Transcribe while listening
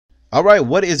All right,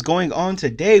 what is going on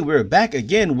today? We're back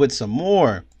again with some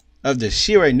more of the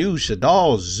Shiranui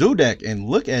Shaddoll Zoodiac, and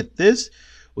look at this.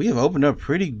 We have opened up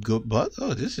pretty good, but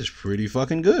oh, this is pretty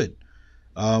fucking good.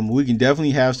 We can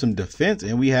definitely have some defense,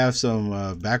 and we have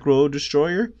some back row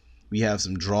destroyer. We have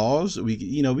some draws. We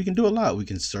can do a lot. We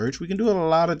can search. We can do a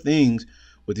lot of things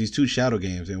with these two shadow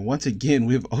games. And once again,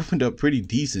 we've opened up pretty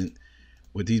decent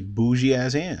with these bougie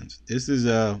ass hands. This is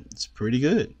it's pretty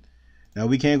good. Now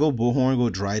we can't go bullhorn, go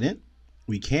trident.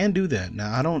 We can do that.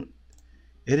 Now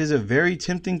it is a very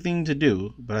tempting thing to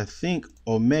do, but I think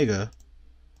Omega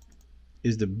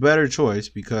is the better choice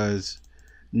because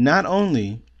not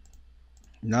only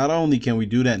can we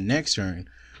do that next turn,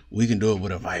 we can do it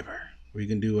with a Viper. We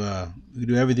can do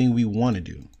everything we want to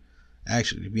do.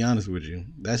 Actually, to be honest with you,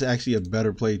 that's actually a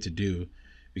better play to do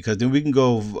because then we can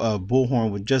go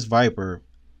bullhorn with just Viper,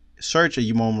 search a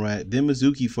Yumomurat, then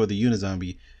Mizuki for the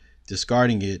Unizombie,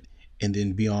 discarding it, and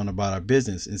then be on about our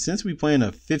business. And since we playing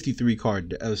a 60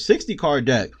 card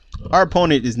deck, our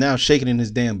opponent is now shaking in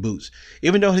his damn boots.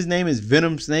 Even though his name is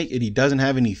Venom Snake and he doesn't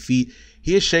have any feet,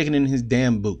 he is shaking in his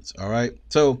damn boots. All right.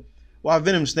 So while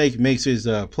Venom Snake makes his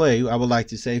play, I would like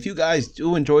to say, if you guys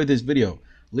do enjoy this video,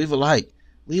 leave a like,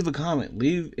 leave a comment,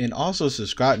 and also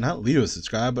subscribe. Not leave a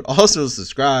subscribe, but also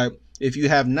subscribe. If you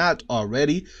have not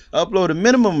already, upload a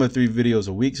minimum of 3 videos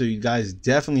a week, so you guys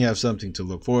definitely have something to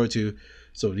look forward to.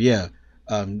 So yeah,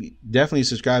 definitely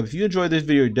subscribe. If you enjoy this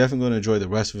video, you're definitely going to enjoy the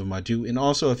rest of them I do. And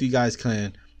also, if you guys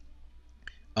can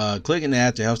click in the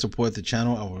app to help support the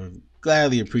channel, I would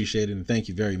gladly appreciate it, and thank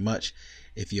you very much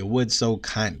if you would so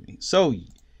kindly. So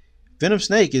Venom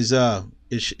Snake is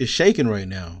shaking right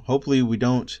now. Hopefully we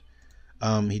don't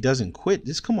he doesn't quit.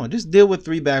 Just come on, just deal with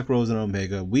 3 back rows in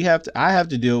Omega. I have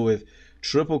to deal with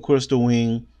triple Crystal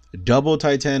Wing, double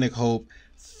Titanic Hope,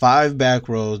 5 back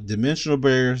rows, dimensional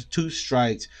barriers, 2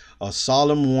 strikes, a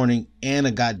solemn warning, and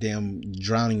a goddamn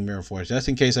drowning mirror force, just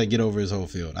in case I get over his whole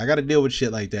field. I got to deal with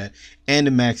shit like that, and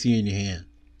the maxi in your hand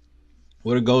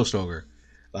with a Ghost Ogre.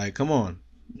 Like, come on,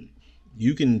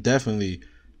 you can definitely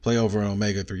play over an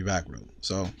Omega 3 back row.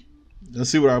 So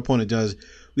let's see what our opponent does.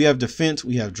 We have defense,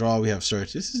 we have draw, we have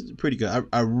search. This is pretty good.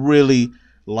 I really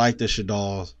like the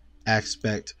Shaddoll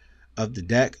aspect of the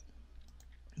deck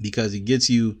because it gets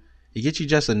you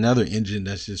just another engine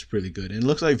that's just pretty good. And it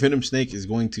looks like Venom Snake is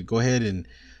going to go ahead and,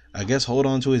 I guess, hold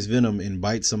on to his venom and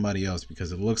bite somebody else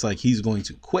because it looks like he's going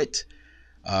to quit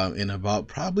in about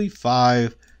probably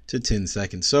 5 to 10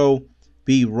 seconds. So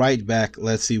be right back.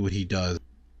 Let's see what he does.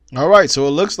 All right, so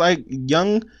it looks like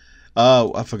young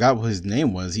I forgot what his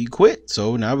name was. He quit.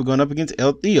 So now we're going up against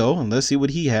El Theo, and let's see what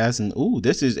he has. And ooh,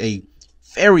 this is a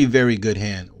very, very good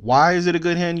hand. Why is it a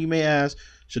good hand, you may ask?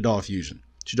 Shaddoll Fusion.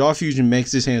 Shaddoll Fusion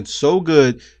makes this hand so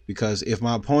good because if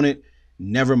my opponent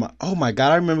oh my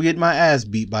god, I remember getting my ass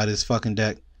beat by this fucking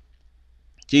deck.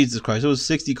 Jesus Christ, it was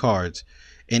 60 cards.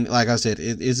 And like I said,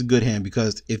 it's a good hand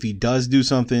because if he does do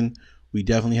something, we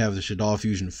definitely have the Shaddoll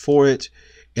Fusion for it.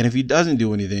 And if he doesn't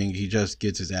do anything, he just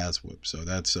gets his ass whipped. So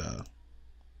that's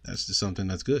just something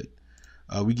that's good.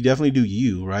 We can definitely do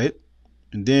you, right?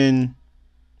 And then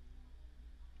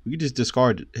we can just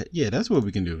discard. Yeah, that's what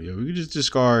we can do. Yeah, we can just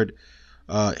discard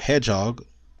Hedgehog.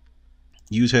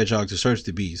 Use Hedgehog to search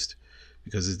the Beast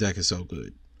because this deck is so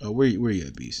good. Where you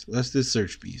at, Beast? Let's just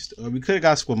search Beast. We could have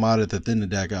got Squamata to thin the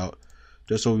deck out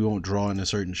just so we won't draw into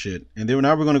certain shit. And then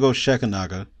now we're going to go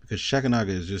Shekanaga because Shekanaga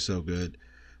is just so good.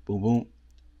 Boom, boom.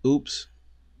 Oops.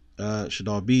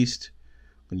 Shaddoll Beast.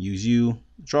 I'm gonna use you.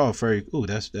 Draw a fairy. Ooh,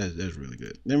 that's really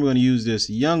good. Then we're gonna use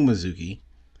this young Mizuki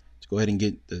to go ahead and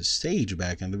get the stage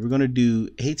back, and then we're gonna do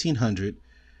 1800.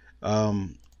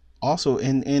 Also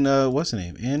in what's the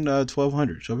name? And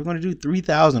 1200. So we're gonna do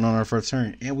 3000 on our first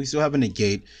turn, and we still have a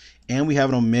negate, and we have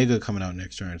an Omega coming out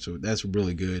next turn. So that's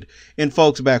really good. And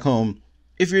folks back home,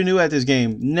 if you're new at this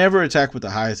game, never attack with the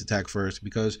highest attack first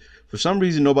because for some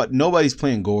reason nobody's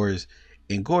playing Gores.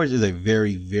 And Gorge is a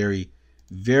very, very,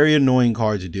 very annoying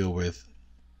card to deal with.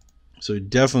 So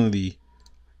definitely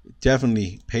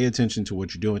pay attention to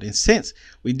what you're doing. And since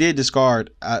we did discard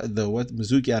the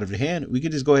Mizuki out of the hand, we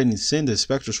could just go ahead and send the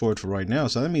Spectral Sword for right now.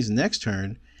 So that means next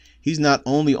turn, he's not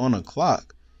only on a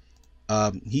clock,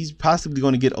 he's possibly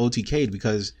going to get OTK'd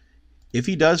because if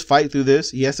he does fight through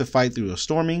this, he has to fight through a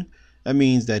Storming. That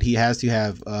means that he has to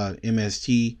have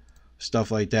MST,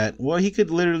 stuff like that. Well, he could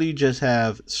literally just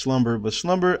have Slumber, but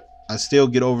Slumber, I still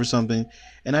get over something.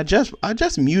 And I just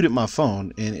muted my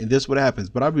phone, and this is what happens.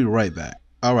 But I'll be right back.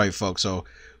 All right, folks. So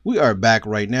we are back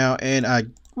right now,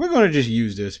 and we're going to just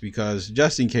use this because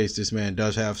just in case this man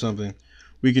does have something,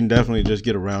 we can definitely just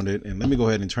get around it. And let me go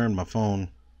ahead and turn my phone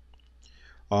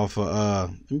off.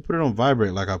 Let me put it on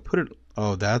vibrate like I put it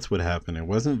Oh, that's what happened. It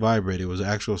wasn't vibrate. It was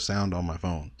actual sound on my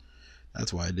phone.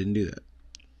 That's why I didn't do that.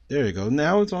 There you go.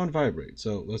 Now it's on vibrate.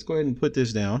 So let's go ahead and put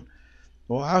this down.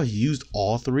 Wow, he used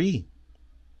all three.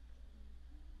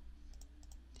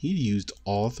 He used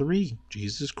all three.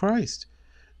 Jesus Christ.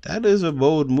 That is a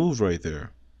bold move right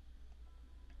there.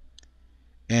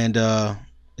 And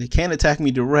it can't attack me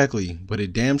directly, but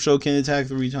it damn sure can attack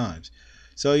 3 times.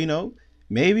 So, you know,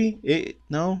 maybe it,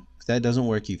 no, that doesn't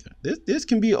work either. This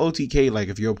can be OTK, like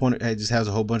if your opponent just has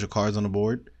a whole bunch of cards on the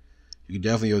board, you can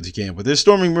definitely OTK him. But this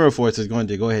Storming Mirror Force is going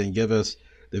to go ahead and give us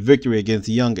the victory against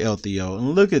the young El Theo.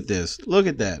 And look at this. Look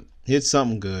at that. Hit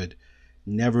something good.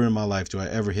 Never in my life do I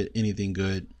ever hit anything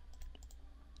good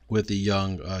with the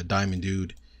young Diamond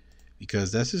Dude,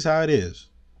 because that's just how it is.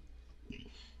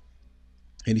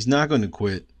 And he's not going to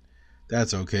quit.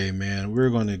 That's okay, man. We're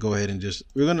going to go ahead and just,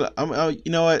 we're going to,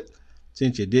 you know what?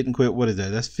 Since you didn't quit, what is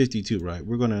that? That's 52, right?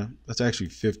 We're going to, that's actually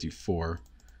 54.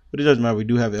 But it doesn't matter. We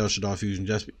do have El Shaddoll Fusion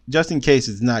just in case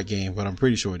it's not game, but I'm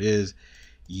pretty sure it is.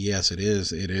 Yes, it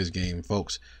is. It is game,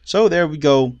 folks. So there we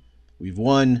go. We've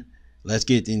won. Let's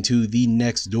get into the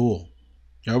next duel.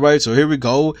 All right, so here we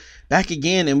go. Back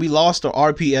again, and we lost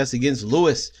our RPS against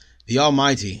Lewis, the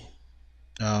Almighty.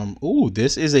 Ooh,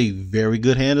 this is a very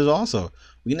good hand as also.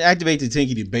 We can activate the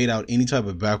Tinky to bait out any type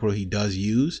of back row he does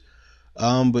use.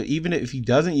 But even if he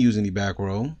doesn't use any back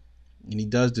row, and he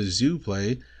does the zoo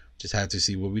play, just have to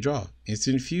see what we draw.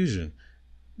 Instant Fusion.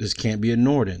 This can't be a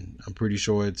Norden. I'm pretty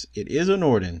sure it is a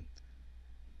Norden.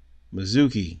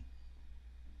 Mizuki.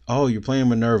 Oh, you're playing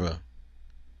Minerva.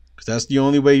 Because that's the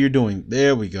only way you're doing.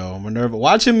 There we go. Minerva.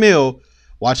 Watch him mill.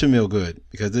 Watch him mill good.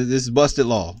 Because this is busted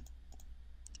law.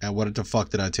 And what the fuck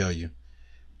did I tell you?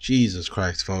 Jesus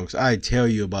Christ, folks. I tell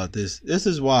you about this. This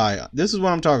is why. This is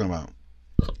what I'm talking about.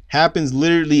 Happens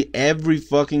literally every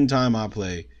fucking time I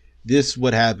play. This is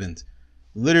what happens.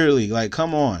 Literally. Like,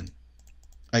 come on.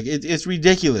 Like, it's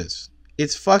ridiculous.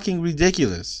 It's fucking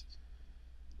ridiculous.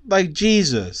 Like,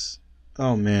 Jesus.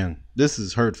 Oh, man. This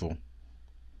is hurtful.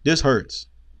 This hurts.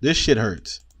 This shit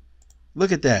hurts.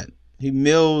 Look at that. He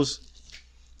mills.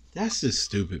 That's just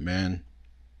stupid, man.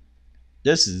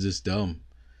 This is just dumb.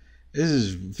 This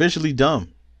is officially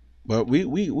dumb. But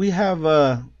we have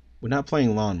we're not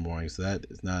playing lawn mooring, so that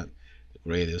is not the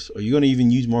greatest. Are you gonna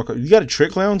even use more cards? You got a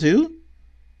Trick Clown too?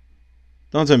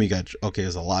 Don't tell me you got, okay,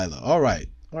 it's a Lila. Alright,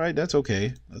 that's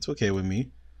okay. That's okay with me.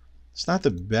 It's not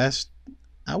the best.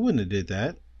 I wouldn't have did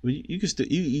that. You could still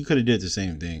you could have did the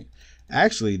same thing.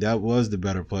 Actually, that was the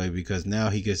better play because now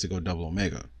he gets to go double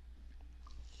Omega.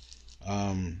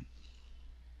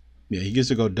 Yeah, he gets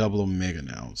to go double Omega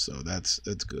now, so that's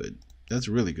good. That's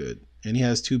really good. And he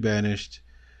has 2 banished.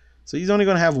 So he's only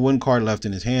going to have 1 card left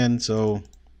in his hand, so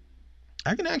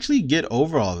I can actually get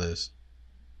over all this.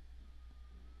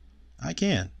 I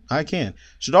can.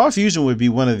 Shaddoll Fusion would be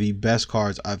one of the best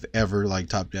cards I've ever like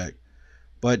top deck.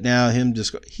 But now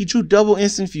he drew double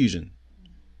Instant Fusion.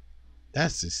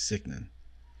 That's just sickening.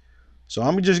 So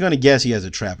I'm just going to guess he has a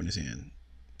trap in his hand.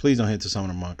 Please don't hit the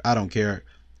Summoner Monk. I don't care.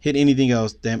 Hit anything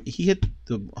else. Damn, he hit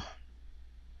the...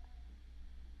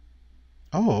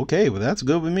 Oh, okay. Well, that's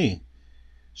good with me.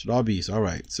 Shaddoll Beast. All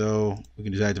right. So we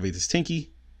can just activate this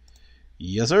Tinky.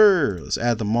 Yes, sir. Let's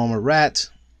add the Mama Rat.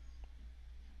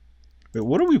 Wait,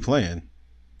 what are we playing?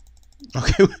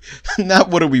 Okay. Not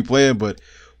what are we playing, but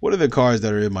what are the cards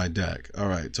that are in my deck? All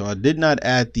right. So I did not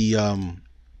add the...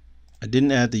 I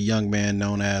didn't add the young man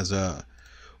known as...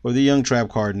 or the young trap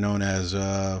card known as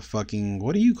fucking,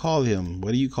 what do you call him?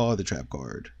 What do you call the trap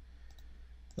card?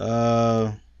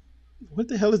 What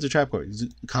the hell is the trap card? Is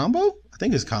it combo? I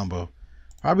think it's combo.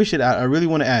 Probably should add, I really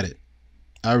want to add it.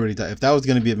 I really thought if that was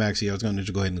going to be a maxi, I was going to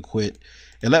just go ahead and quit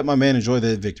and let my man enjoy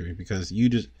the victory, because you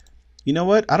know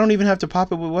what? I don't even have to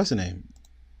pop it with what's the name.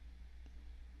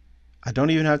 I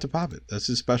don't even have to pop it. That's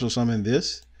just special summon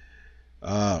this.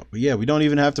 But yeah, we don't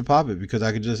even have to pop it because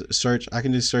I can just search. I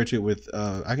can just search it with.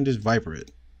 I can just Viper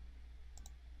it,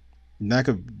 and that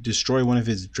could destroy one of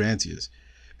his Drancias,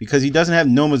 because he doesn't have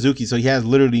no Mizuki, so he has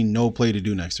literally no play to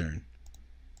do next turn.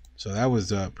 So that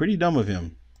was pretty dumb of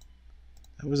him.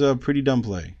 That was a pretty dumb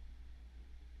play.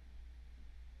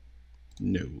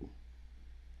 No.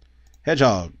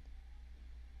 Hedgehog.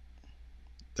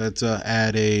 Let's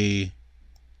add a.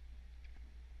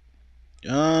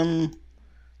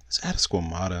 Let's add a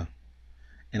Squamata.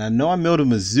 And I know I milled a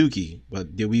Mizuki,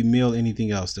 but did we mill anything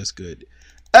else that's good?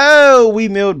 Oh, we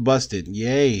milled Busted.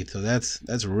 Yay. So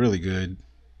that's really good.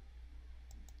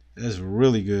 That's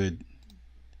really good.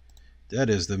 That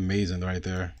is amazing right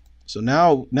there. So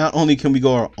now not only can we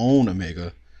go our own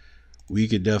Omega, we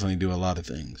could definitely do a lot of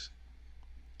things.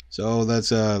 So let's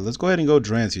go ahead and go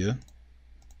Drancia.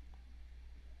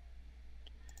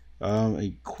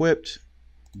 Equipped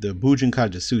the Bujin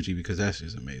Kajisuchi because that's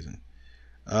just amazing.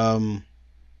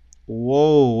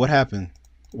 Whoa, what happened?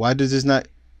 Why does this not?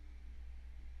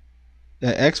 The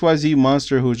XYZ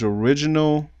monster whose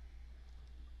original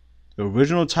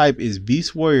type is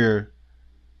Beast Warrior.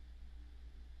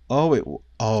 Oh wait,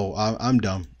 oh I'm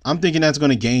dumb. I'm thinking that's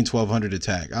gonna gain 1200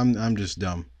 attack. I'm just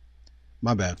dumb.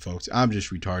 My bad, folks. I'm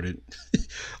just retarded.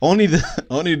 only the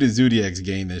Zoodiacs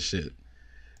gain this shit.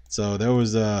 So there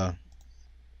was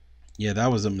yeah,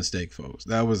 that was a mistake, folks.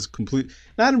 That was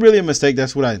not really a mistake.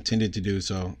 That's what I intended to do.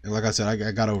 So like I said,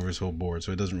 I got over his whole board,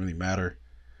 so it doesn't really matter.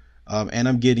 And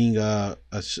I'm getting a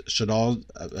Sinister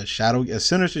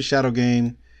Shadow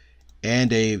gain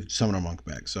and a Summoner Monk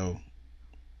back. So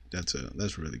that's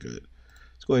really good.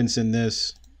 Let's go ahead and send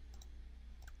this.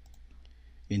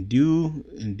 And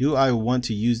do I want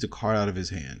to use the card out of his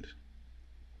hand?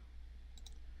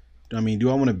 I mean, do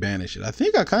I want to banish it? I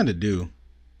think I kind of do.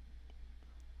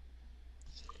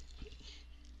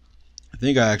 I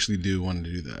think I actually do want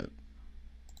to do that.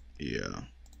 Yeah.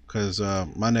 Because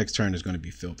my next turn is going to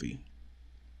be filthy.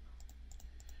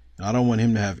 I don't want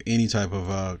him to have any type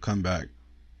of comeback.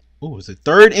 Oh, it's a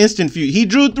third instant fusion. He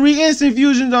drew 3 instant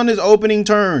fusions on his opening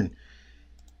turn.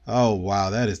 Oh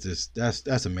wow,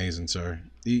 that's amazing, sir.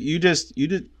 You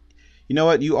know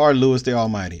what? You are Lewis the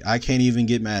Almighty. I can't even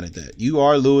get mad at that. You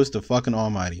are Lewis the fucking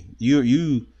Almighty.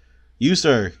 You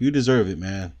sir, you deserve it,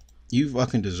 man. You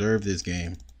fucking deserve this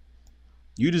game.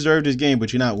 You deserve this game,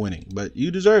 but you're not winning. But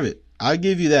you deserve it. I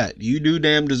give you that. You do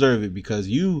damn deserve it because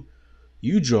you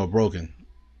draw broken.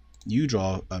 You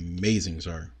draw amazing,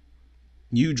 sir.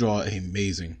 You draw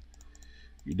amazing.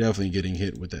 You're definitely getting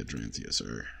hit with that Drantia,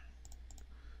 sir.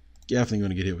 Definitely going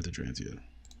to get hit with the Drantia.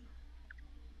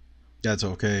 That's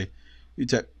okay.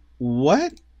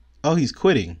 What? Oh, he's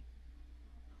quitting.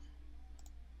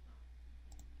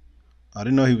 I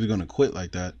didn't know he was going to quit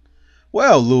like that.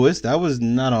 Well, Lewis, that was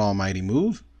not an almighty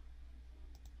move.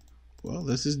 Well,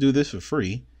 let's just do this for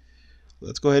free.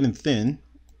 Let's go ahead and thin.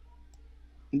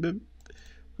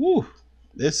 Woo.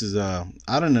 This is I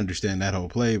don't understand that whole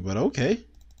play, but okay.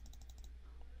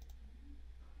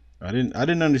 I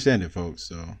didn't understand it, folks.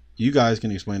 So you guys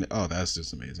can explain it. Oh, that's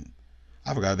just amazing.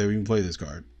 I forgot they even played this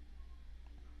card.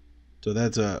 So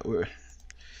that's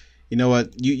you know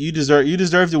what? You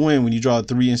deserve to win when you draw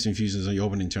 3 instant fusions on your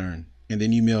opening turn, and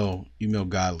then you mill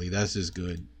godly. That's just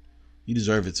good. You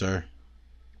deserve it, sir.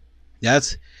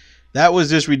 That was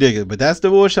just ridiculous. But that's the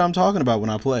bullshit I'm talking about when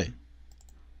I play.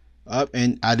 Up,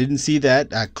 and I didn't see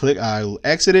that. I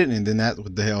exited, and then that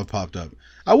what the hell popped up.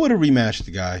 I would have rematched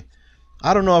the guy.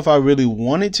 I don't know if I really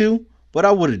wanted to, but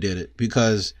I would have did it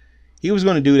because he was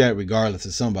going to do that regardless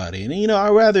of somebody. And you know, I'd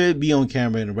rather it be on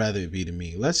camera and rather it be to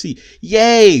me. Let's see.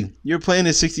 Yay! You're playing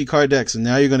a 60 card deck, so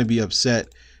now you're going to be upset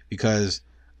because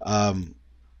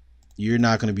you're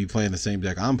not going to be playing the same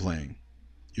deck I'm playing.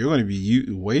 You're going to be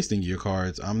wasting your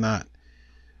cards. I'm not.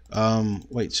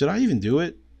 Wait, should I even do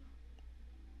it?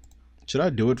 Should I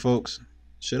do it, folks?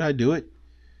 Should I do it?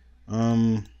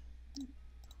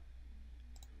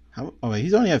 Oh,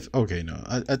 he's only have. Okay, no.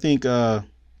 I think. Yeah.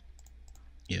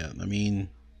 I mean,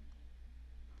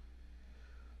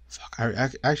 fuck. I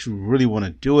actually really want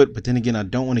to do it, but then again, I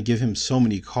don't want to give him so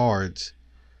many cards.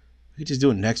 We just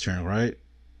do it next turn, right?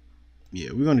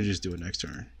 Yeah, we're gonna just do it next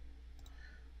turn.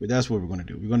 But that's what we're gonna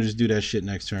do. We're gonna just do that shit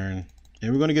next turn,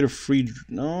 and we're gonna get a free.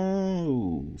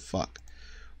 No, fuck.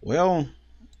 Well.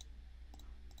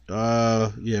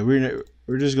 Yeah,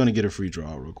 we're just gonna get a free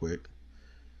draw real quick.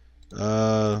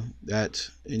 That,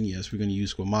 and yes, we're gonna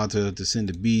use Squamata to send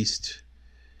a Beast.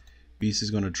 Beast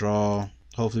is gonna draw.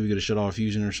 Hopefully we get a Shaddoll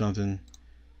Fusion or something.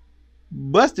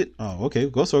 Busted. Oh, okay.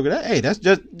 Go Sorga. Hey, that's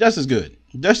just as good.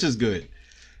 Just as good.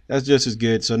 That's just as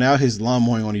good. So now his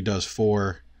Lawnmowing only does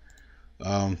 4.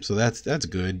 So that's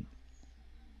good.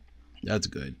 That's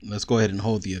good. Let's go ahead and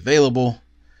hold the available.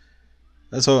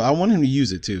 So I want him to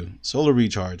use it too. Solar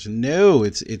Recharge. No,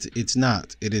 it's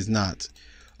not. It is not.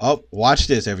 Oh, watch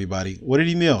this, everybody. What did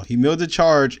he mill? He milled the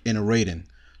charge and a Raiden.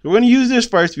 We're going to use this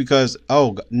first because,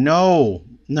 oh, no.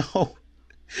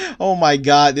 Oh my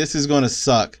God, this is going to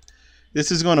suck.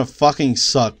 This is going to fucking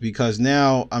suck because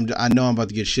now I know I'm about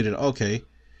to get shitted. Okay.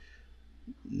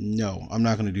 No, I'm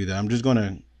not going to do that. I'm just going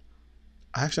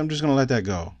to let that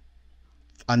go.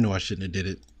 I know I shouldn't have did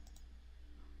it.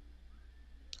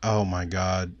 Oh my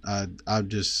God.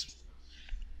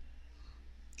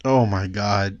 Oh my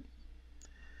God.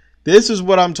 This is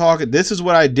what I'm talking. This is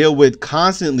what I deal with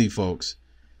constantly, folks.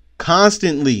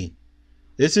 Constantly.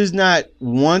 This is not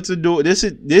once a do. This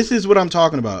is what I'm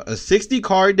talking about. A 60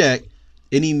 card deck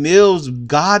and he mills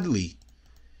godly.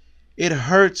 It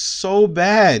hurts so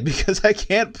bad because I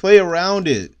can't play around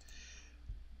it.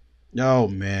 Oh,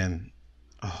 man.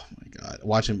 Oh, my God.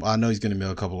 Watch him. I know he's going to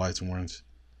mill a couple lights and warrants.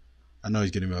 I know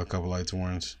he's going to mill a couple lights and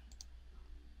warrants.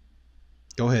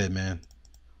 Go ahead, man.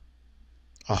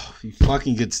 Oh, he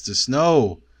fucking gets the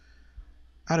snow.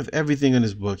 Out of everything in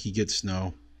this book, he gets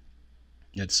snow.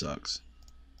 It sucks.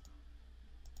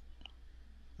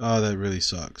 Oh, that really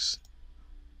sucks.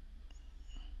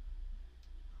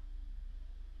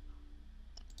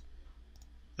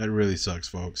 That really sucks,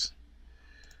 folks.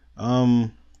 This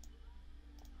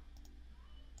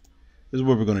is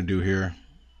what we're gonna do here.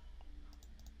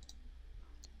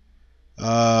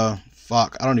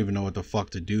 Fuck. I don't even know what the fuck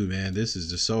to do, man. This is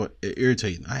just so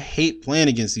irritating. I hate playing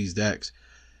against these decks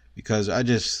because I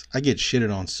get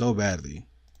shitted on so badly.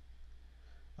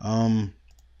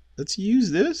 Let's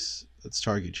use this. Let's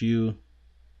target you.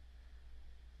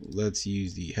 Let's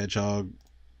use the hedgehog.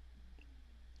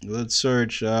 Let's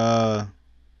search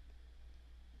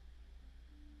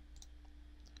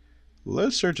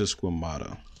let's search a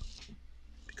Squamata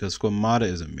because Squamata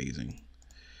is amazing.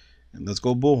 And let's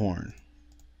go Bullhorn.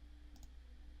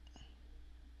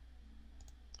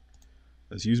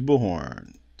 Let's use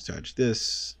Bullhorn. Attach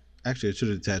this. Actually, I should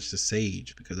have attached the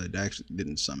Sage because I actually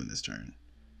didn't summon this turn.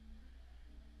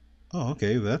 Oh,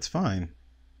 okay, that's fine.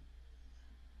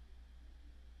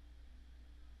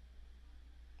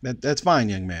 That's fine,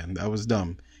 young man. That was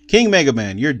dumb. King Mega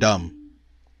Man, you're dumb.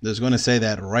 Just going to say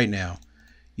that right now.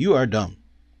 You are dumb.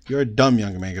 You're a dumb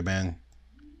young Mega Man.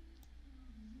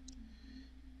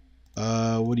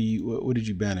 What did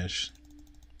you banish?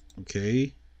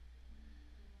 Okay.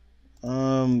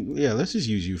 Yeah, let's just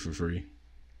use you for free.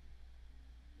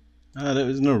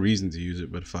 There's no reason to use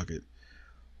it, but fuck it.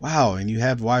 Wow, and you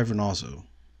have Wyvern also.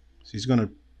 So he's gonna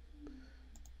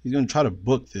try to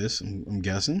book this, I'm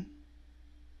guessing.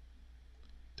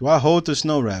 Do I hold the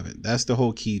Snow Rabbit? That's the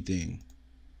whole key thing.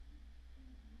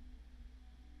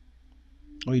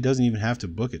 Oh, he doesn't even have to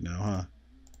book it now, huh?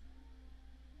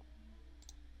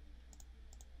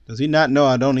 Does he not know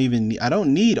I don't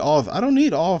need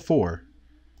all four.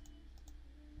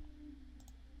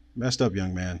 Messed up,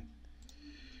 young man.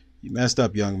 You messed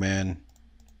up, young man.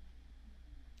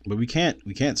 But we can't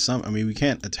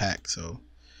attack, so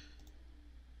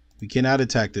we cannot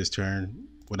attack this turn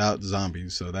without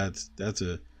zombies, so that's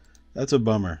a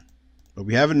bummer. But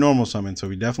we have a normal summon, so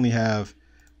we definitely have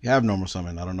normal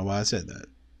summon. I don't know why I said that.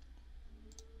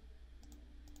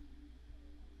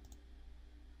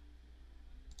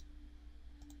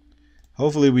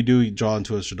 Hopefully we do draw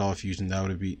into a Shaddoll fusion. That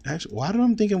would be actually, why do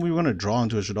I'm thinking we were gonna draw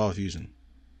into a Shaddoll fusion?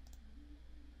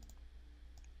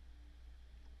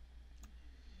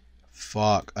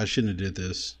 Fuck, I shouldn't have did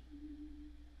this.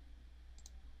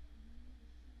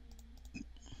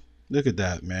 Look at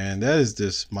that, man. That is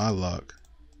just my luck.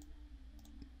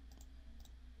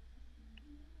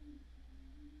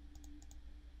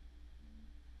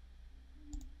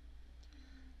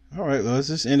 All right, let's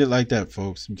just end it like that,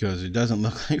 folks, because it doesn't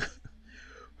look like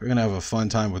we're gonna have a fun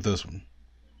time with this one.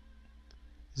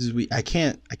 I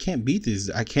can't beat this.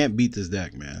 I can't beat this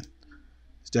deck, man.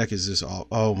 This deck is just all.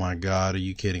 Oh my god, are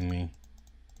you kidding me?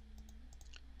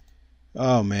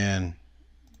 Oh man,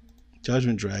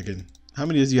 Judgment Dragon. How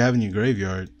many does you have in your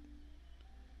graveyard?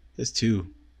 It's 2.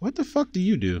 What the fuck do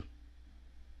you do?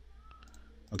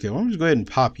 Okay, well, I'm just go ahead and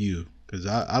pop you because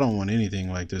I don't want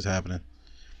anything like this happening.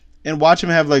 And watch him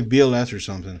have like BLS or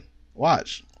something.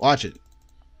 Watch it.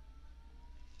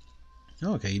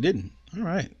 Okay, he didn't. All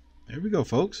right, there we go,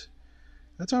 folks.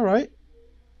 That's all right.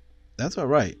 That's all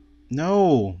right.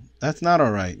 No, that's not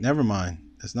all right. Never mind.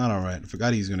 That's not all right. I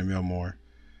forgot he's gonna mill more.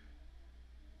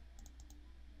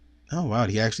 Oh wow,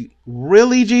 he actually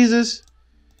really, Jesus.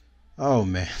 Oh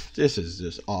man, this is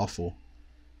just awful.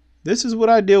 This is what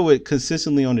I deal with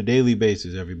consistently on a daily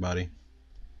basis, everybody.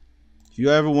 If you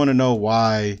ever want to know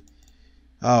why,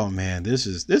 oh man, this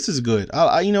is good.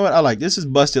 You know what I like? This is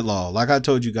busted law. Like I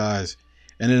told you guys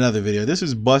in another video, this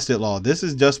is busted law. This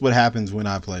is just what happens when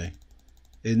I play.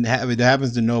 It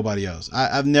happens to nobody else.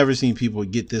 I've never seen people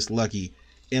get this lucky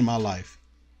in my life.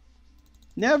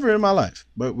 Never in my life.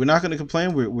 But we're not going to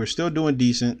complain. We're still doing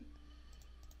decent.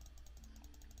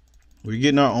 We're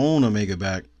getting our own Omega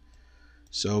back.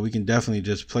 So we can definitely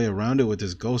just play around it with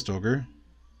this Ghost Ogre.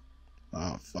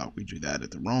 Oh, fuck. We drew that at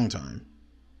the wrong time.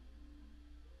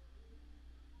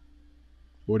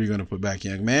 What are you going to put back,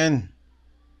 young man?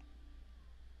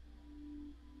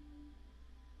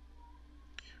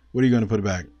 What are you going to put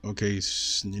back? Okay,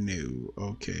 no.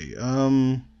 Okay.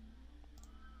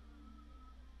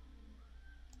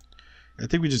 I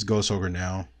think we just Ghost Ogre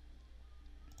now.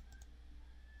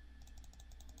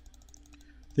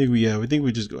 I we think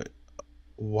we just go.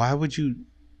 Why would you?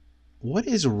 What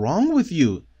is wrong with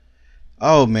you?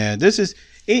 Oh man, this is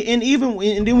and then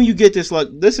when you get this luck,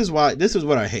 this is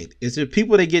what I hate. Is there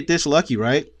people that get this lucky,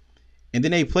 right? And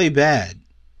then they play bad.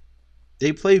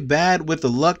 They play bad with the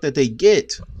luck that they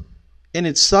get. And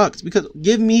it sucks because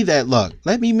give me that luck.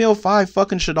 Let me mill 5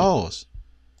 fucking Shaddolls.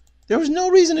 There was no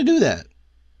reason to do that.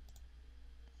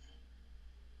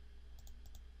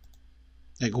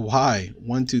 Like why?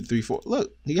 1, 2, 3, 4.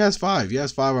 Look, he has 5. He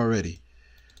has 5 already.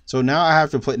 So now I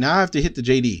have to play. Now I have to hit the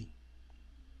JD.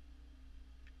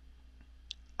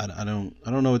 I don't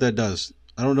know what that does.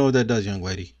 I don't know what that does, young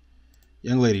lady.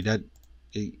 Young lady, that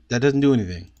doesn't do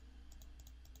anything.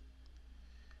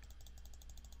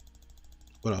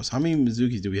 What else? How many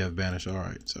Mizukis do we have banished? All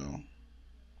right, so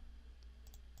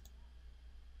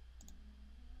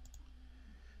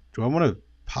do I want to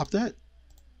pop that?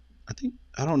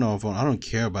 I don't know if I don't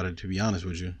care about it, to be honest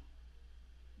with you.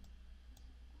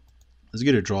 Let's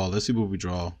get a draw. Let's see what we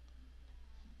draw.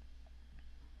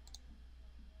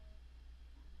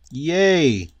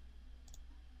 Yay!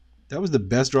 That was the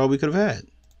best draw we could have had.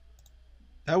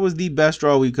 That was the best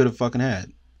draw we could have fucking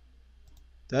had.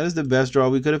 That is the best draw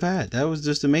we could have had. That was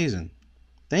just amazing.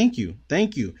 Thank you.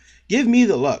 Thank you. Give me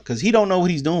the luck, because he don't know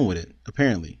what he's doing with it,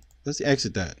 apparently. Let's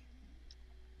exit that.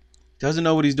 Doesn't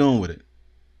know what he's doing with it.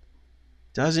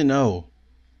 Doesn't know.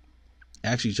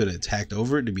 Actually should have attacked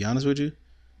over it, to be honest with you.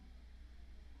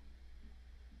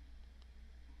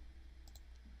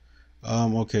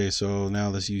 Okay, so now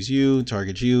let's use you,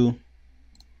 target you.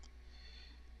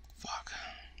 Fuck.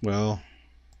 Well,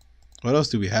 what else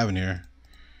do we have in here?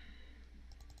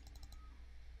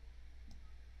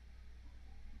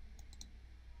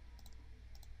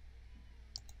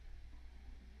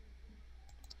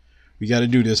 We got to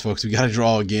do this, folks. We got to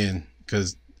draw again,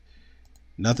 because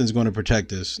nothing's going to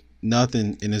protect us.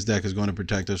 Nothing in this deck is going to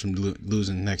protect us from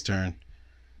losing next turn,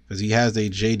 because he has a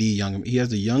JD young. He has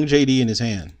the young JD in his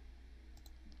hand,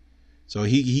 so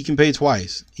he can pay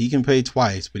twice. He can pay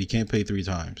twice, but he can't pay 3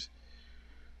 times.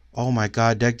 Oh my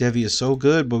God, Deck Devi is so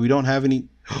good, but we don't have any.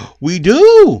 We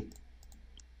do.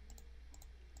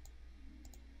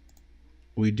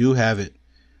 We do have it.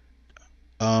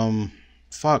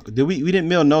 Fuck. Did we didn't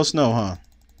mill no snow, huh?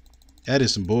 That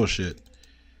is some bullshit.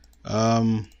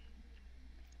 Fuck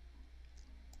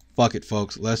it,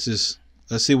 folks. Let's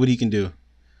see what he can do.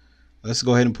 Let's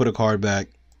go ahead and put a card back,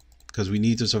 because we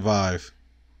need to survive.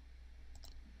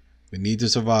 We need to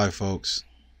survive, folks.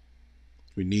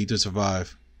 We need to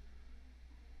survive.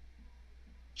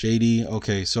 JD,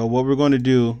 okay, so what we're going to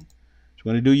do is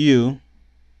we're going to do you,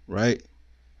 right?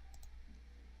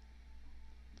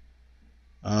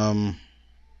 No,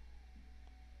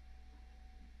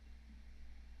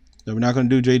 we're not going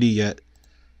to do JD yet.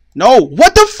 No,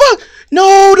 what the fuck?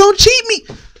 No, don't cheat me.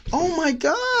 Oh my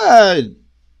God.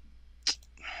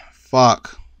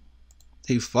 Fuck.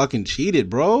 He fucking cheated,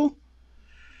 bro.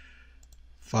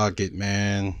 Fuck it,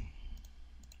 man.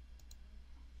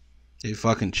 They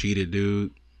fucking cheated,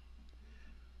 dude.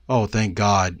 Oh, thank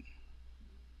God.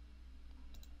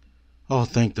 Oh,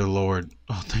 thank the Lord.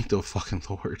 Oh, thank the fucking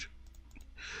Lord.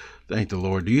 Thank the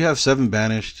Lord. Do you have 7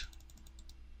 banished?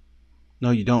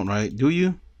 No, you don't, right? Do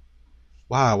you?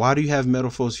 Wow, why do you have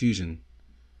Metal Force Fusion?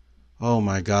 Oh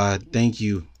my God, thank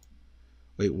you.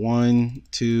 Wait, 1,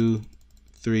 2,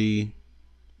 3.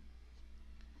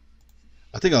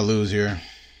 I think I'll lose here.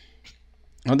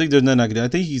 I don't think there's nothing I can do. I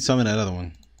think he can summon that other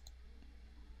one.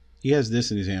 He has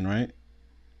this in his hand, right?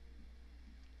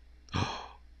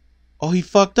 Oh, he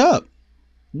fucked up.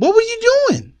 What were you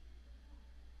doing?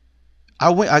 I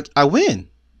win. I win.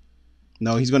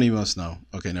 No, he's going to email Snow.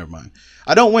 Okay, never mind.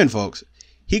 I don't win, folks.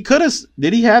 He could have.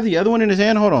 Did he have the other one in his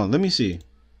hand? Hold on. Let me see.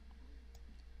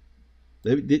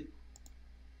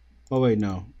 Oh, wait.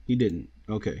 No, he didn't.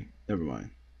 Okay, never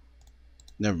mind.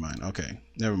 Never mind. Okay,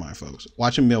 never mind, folks.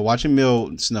 Watch him mill. Watch him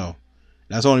mill Snow.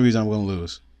 That's the only reason I'm going to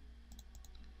lose.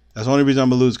 That's the only reason I'm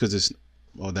going to lose, because it's.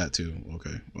 Oh, that too.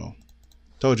 Okay, well.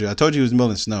 Told you. I told you he was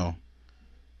milling Snow.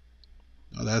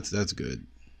 Oh, that's good.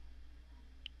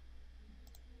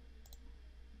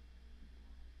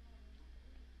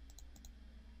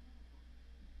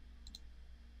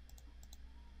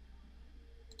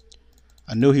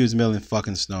 I knew he was milling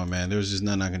fucking Snow, man. There was just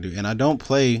nothing I can do. And I don't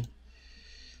play.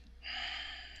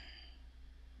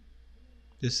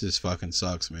 This just fucking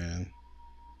sucks, man.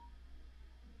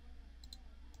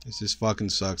 This just fucking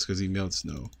sucks because he milled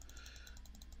Snow.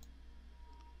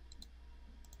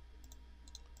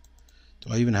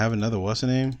 Do I even have another what's the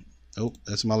name? Oh,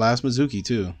 that's my last Mizuki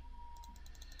too.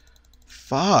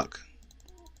 Fuck.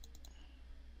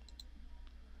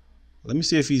 Let me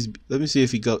see if he's. Let me see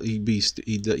if he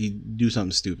do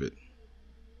something stupid.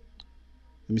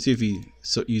 Let me see if he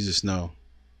uses snow.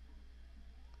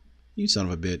 You son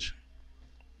of a bitch.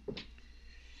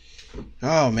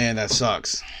 Oh man, that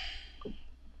sucks.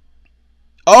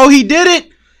 Oh, he did it.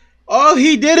 Oh,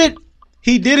 he did it.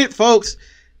 He did it, folks.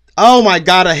 Oh my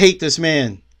God, I hate this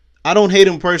man. I don't hate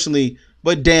him personally,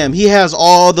 but damn, he has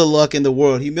all the luck in the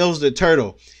world. He mills the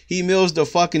turtle. He mills the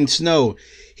fucking snow.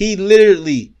 He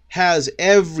literally has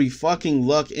every fucking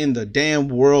luck in the damn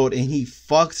world, and he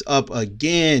fucks up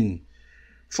again.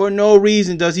 For no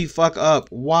reason does he fuck up.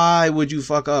 Why would you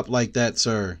fuck up like that,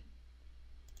 sir?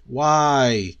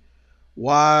 Why?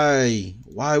 Why?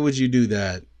 Why would you do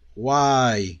that?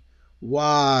 Why?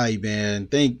 Why, man?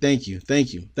 Thank you.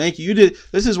 You did.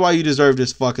 This is why you deserve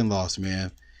this fucking loss,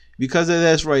 man. Because of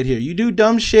this right here. You do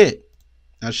dumb shit.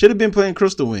 I should have been playing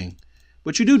Crystal Wing,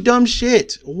 but you do dumb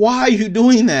shit. Why are you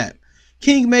doing that?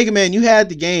 King Mega Man, you had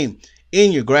the game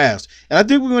in your grasp. And I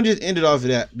think we're going to just end it off of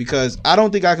that because I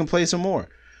don't think I can play some more.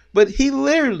 But he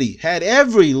literally had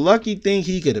every lucky thing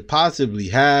he could possibly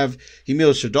have. He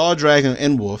milled Shaddoll Dragon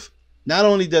and Wolf. Not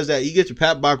only does that, he gets your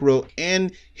Pat Bakro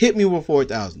and hit me with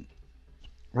 4,000.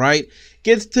 Right?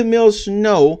 Gets to mill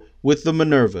Snow with the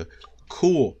Minerva.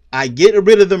 Cool. I get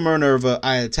rid of the Minerva.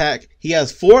 I attack. He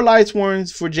has 4 Light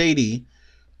Swarms for JD.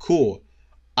 Cool.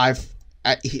 I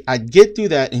get through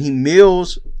that and he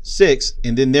mills 6,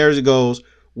 and then there it goes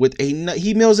with he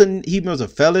mills a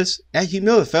Fellis. He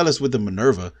milled a Fellis with the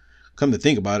Minerva. Come to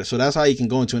think about it, so that's how he can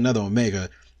go into another Omega,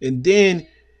 and then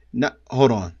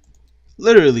hold on.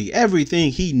 Literally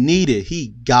everything he needed,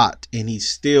 he got, and he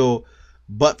still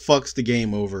butt fucks the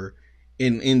game over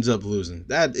and ends up losing.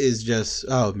 That is just,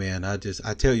 oh man, I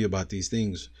tell you about these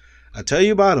things. I tell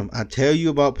you about them. I tell you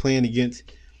about playing against.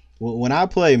 When I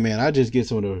play, man, I just get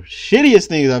some of the shittiest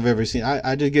things I've ever seen.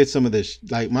 I just get some of this,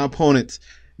 like my opponents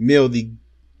mill the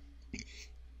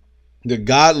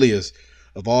godliest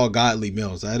of all godly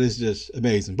mills. That is just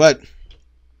amazing. But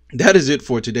that is it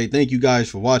for today. Thank you guys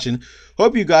for watching.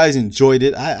 Hope you guys enjoyed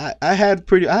it. I had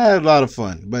a lot of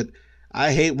fun, but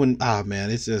I hate when man,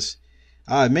 it's just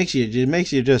it makes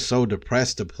you just so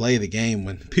depressed to play the game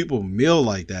when people mill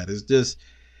like that. It's just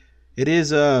it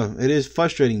is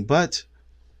frustrating, but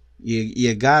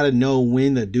you gotta know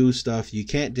when to do stuff. You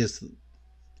can't just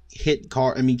hit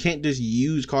card. I mean, you can't just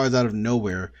use cards out of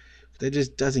nowhere. That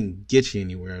just doesn't get you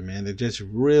anywhere, man. It just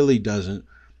really doesn't.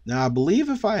 Now, I believe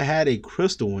if I had a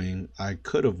Crystal Wing, I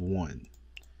could have won.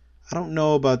 I don't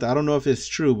know about that. I don't know if it's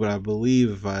true, but I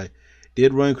believe if I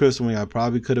did run Crystal Wing, I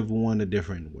probably could have won a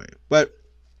different way. But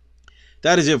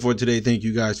that is it for today. Thank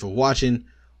you guys for watching.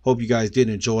 Hope you guys did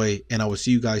enjoy, and I will see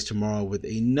you guys tomorrow with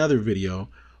another video.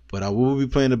 But I will be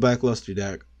playing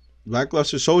the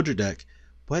Lackluster Soldier deck,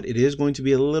 but it is going to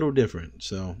be a little different.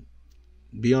 So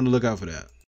be on the lookout for that.